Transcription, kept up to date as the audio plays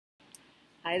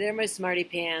Hi there, my smarty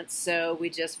pants. So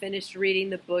we just finished reading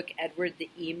the book Edward the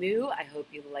Emu. I hope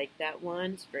you like that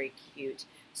one. It's very cute.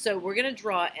 So we're going to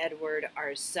draw Edward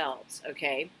ourselves,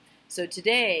 okay? So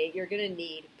today you're going to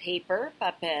need paper,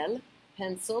 papel,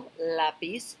 pencil,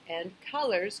 lápiz, and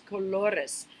colors,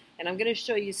 colores. And I'm going to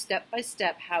show you step by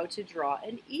step how to draw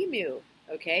an emu,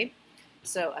 okay?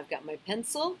 So I've got my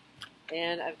pencil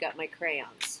and I've got my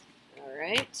crayons, all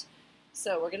right?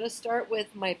 So we're going to start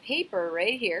with my paper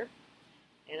right here.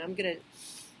 And I'm going to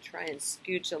try and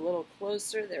scooch a little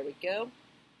closer. There we go.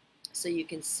 So you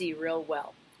can see real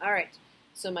well. All right.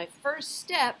 So my first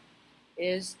step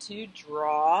is to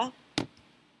draw. We're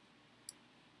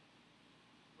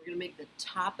going to make the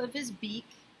top of his beak.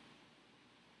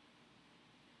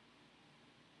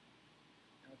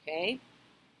 Okay.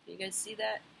 Can you guys see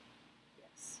that?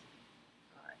 Yes.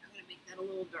 All right. I'm going to make that a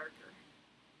little darker.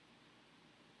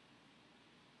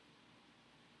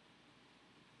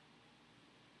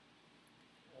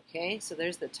 Okay, so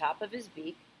there's the top of his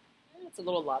beak. It's a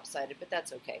little lopsided, but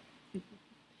that's okay.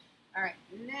 All right,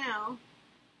 now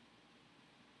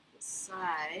the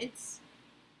sides.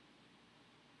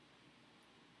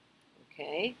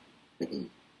 Okay.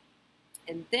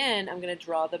 And then I'm going to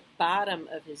draw the bottom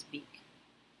of his beak.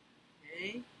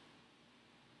 Okay.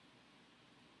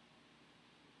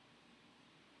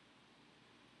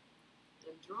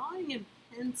 I'm drawing in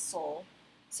pencil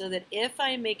so that if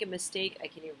I make a mistake, I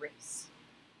can erase.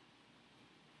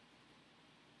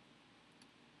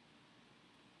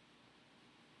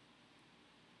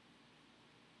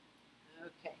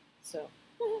 Okay, so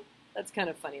that's kind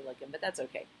of funny looking, but that's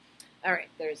okay. All right,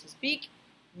 there's his beak.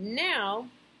 Now,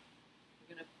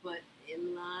 we're going to put a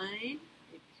line,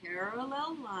 a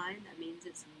parallel line. That means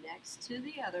it's next to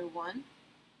the other one.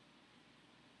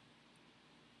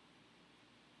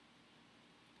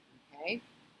 Okay,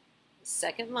 the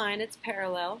second line, it's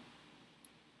parallel.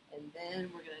 And then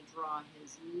we're going to draw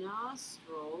his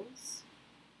nostrils.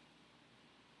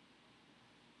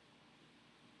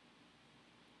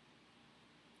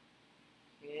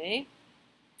 Okay,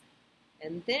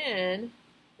 and then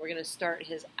we're going to start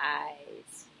his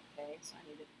eyes. Okay, so I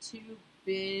needed two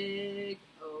big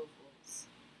ovals.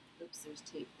 Oops, there's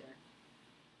tape there.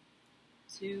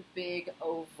 Two big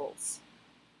ovals.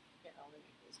 Okay, I'll make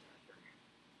those darker.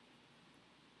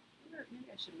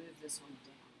 Maybe I should move this one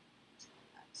down. Let's try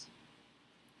that.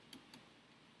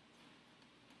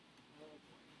 Oh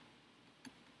boy.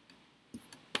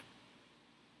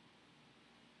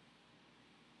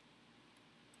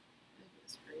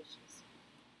 Goodness gracious.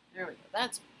 There we go.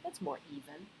 That's more even.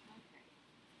 Okay.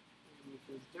 And make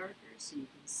those darker so you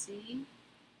can see.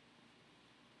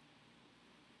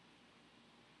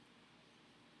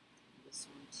 This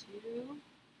one too.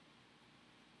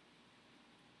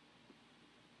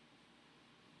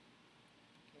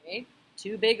 Okay,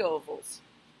 two big ovals.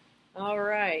 All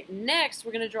right, next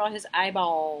we're going to draw his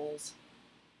eyeballs.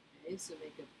 Okay, so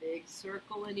make a big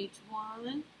circle in each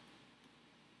one.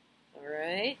 All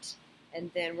right. And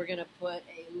then we're going to put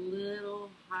a little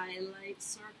highlight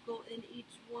circle in each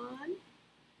one.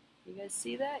 You guys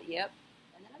see that? Yep.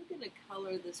 And then I'm going to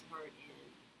color this part in.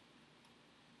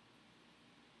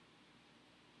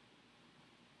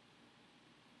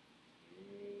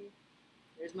 Okay.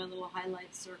 There's my little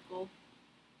highlight circle.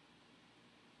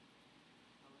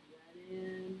 Color that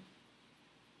in.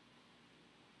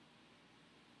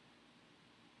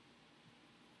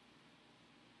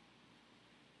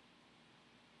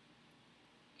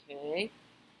 Okay,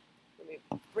 let me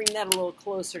bring that a little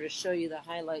closer to show you the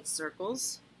highlight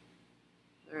circles.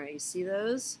 All right, you see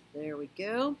those? There we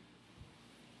go.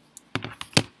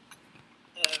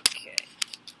 Okay.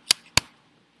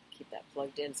 Keep that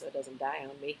plugged in so it doesn't die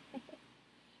on me.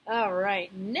 All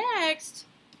right, next,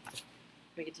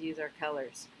 we get to use our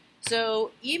colors.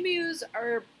 So emus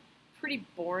are pretty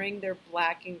boring. They're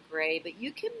black and gray, but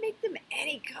you can make them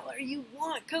any color you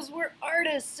want because we're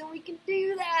artists and we can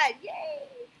do that. Yay!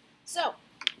 So,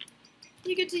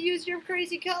 you get to use your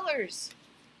crazy colors.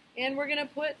 And we're going to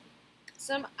put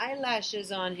some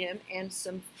eyelashes on him and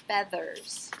some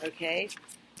feathers, okay?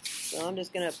 So I'm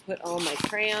just going to put all my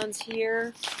crayons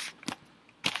here.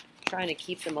 Trying to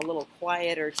keep them a little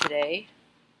quieter today.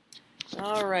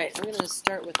 All right, I'm going to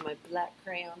start with my black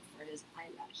crayon for his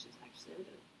eyelashes. Actually, I'm going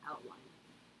to outline.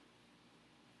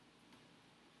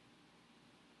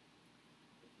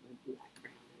 My black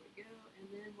crayon, there we go. And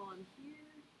then while I'm here,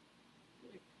 I'm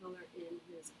going to color in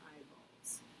his eyeballs.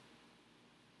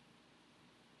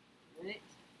 All right,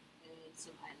 and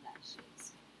some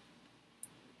eyelashes.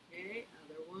 Okay,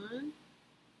 other one.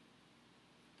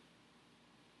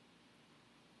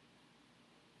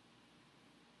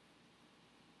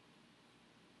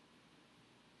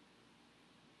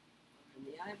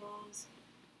 eyeballs,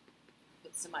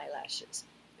 put some eyelashes,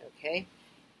 okay?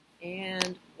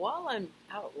 And while I'm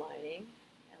outlining,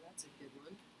 yeah, that's a good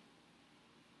one.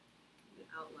 I'm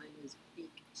gonna outline his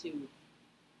beak too.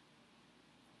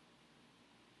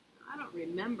 I don't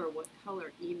remember what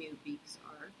color emu beaks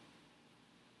are,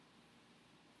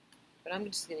 but I'm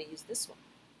just gonna use this one.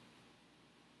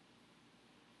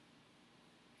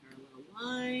 Parallel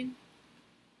line.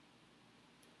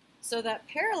 So that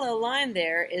parallel line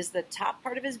there is the top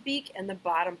part of his beak and the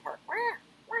bottom part.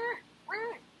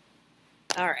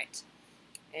 All right.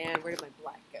 And where did my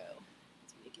black go?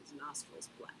 Let's make his nostrils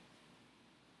black.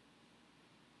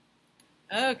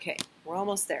 Okay, we're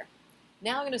almost there.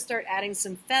 Now I'm going to start adding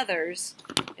some feathers.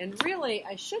 And really,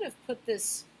 I should have put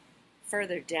this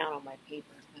further down on my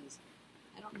paper because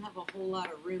I don't have a whole lot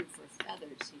of room for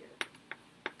feathers here.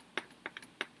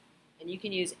 And you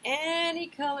can use any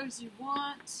colors you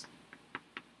want.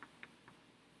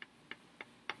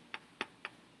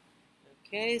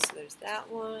 Okay, so there's that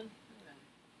one.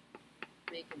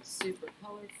 Make him super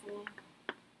colorful.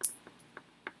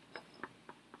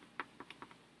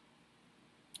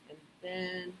 And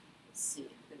then, let's see,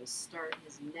 I'm going to start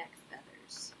his neck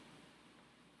feathers.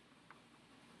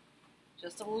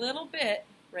 Just a little bit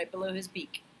right below his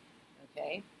beak.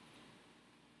 Okay?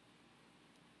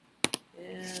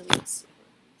 And let's see,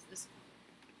 this one.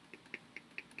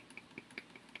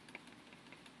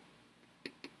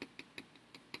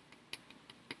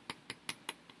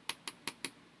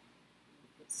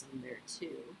 Some there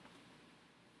too.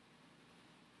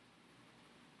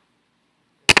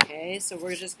 Okay, so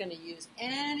we're just going to use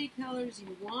any colors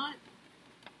you want.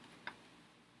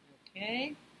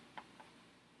 Okay.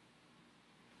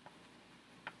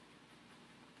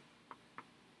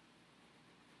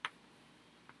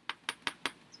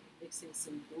 So mixing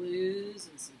some blues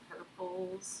and some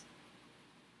purples.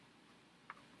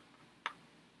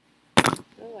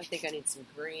 Oh, I think I need some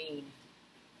green.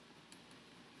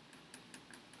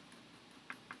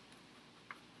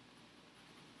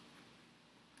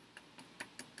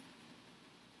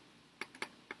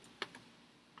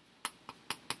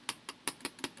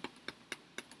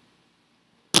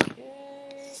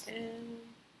 And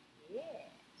yeah,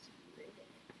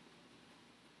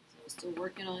 so I'm still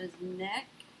working on his neck.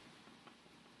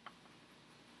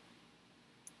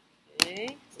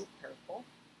 Okay, ooh, purple.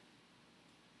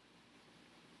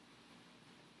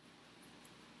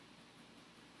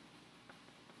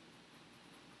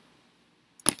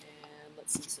 And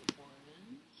let's see some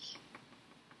orange.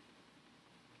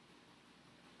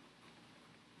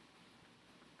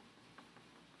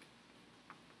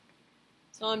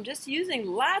 So I'm just using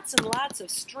lots and lots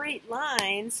of straight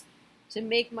lines to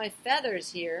make my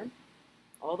feathers here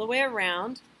all the way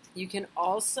around. You can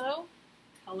also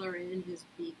color in his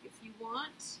beak if you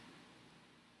want.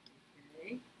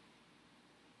 Okay.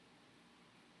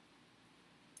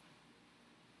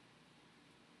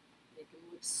 Make him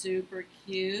look super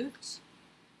cute.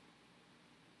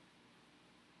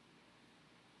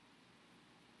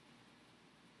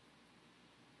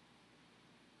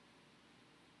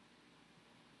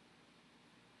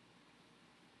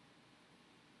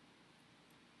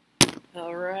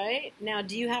 All right, now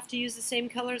do you have to use the same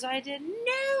colors I did?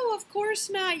 No, of course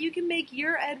not. You can make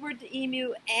your Edward the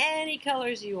Emu any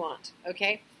colors you want,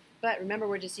 okay? But remember,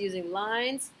 we're just using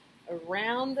lines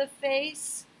around the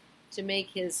face to make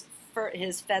his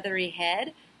feathery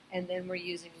head, and then we're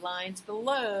using lines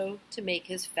below to make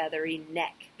his feathery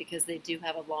neck, because they do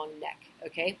have a long neck,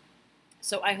 okay?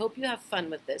 So I hope you have fun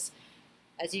with this.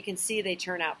 As you can see, they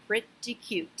turn out pretty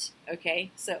cute, okay?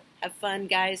 So have fun,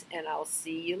 guys, and I'll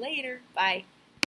see you later. Bye.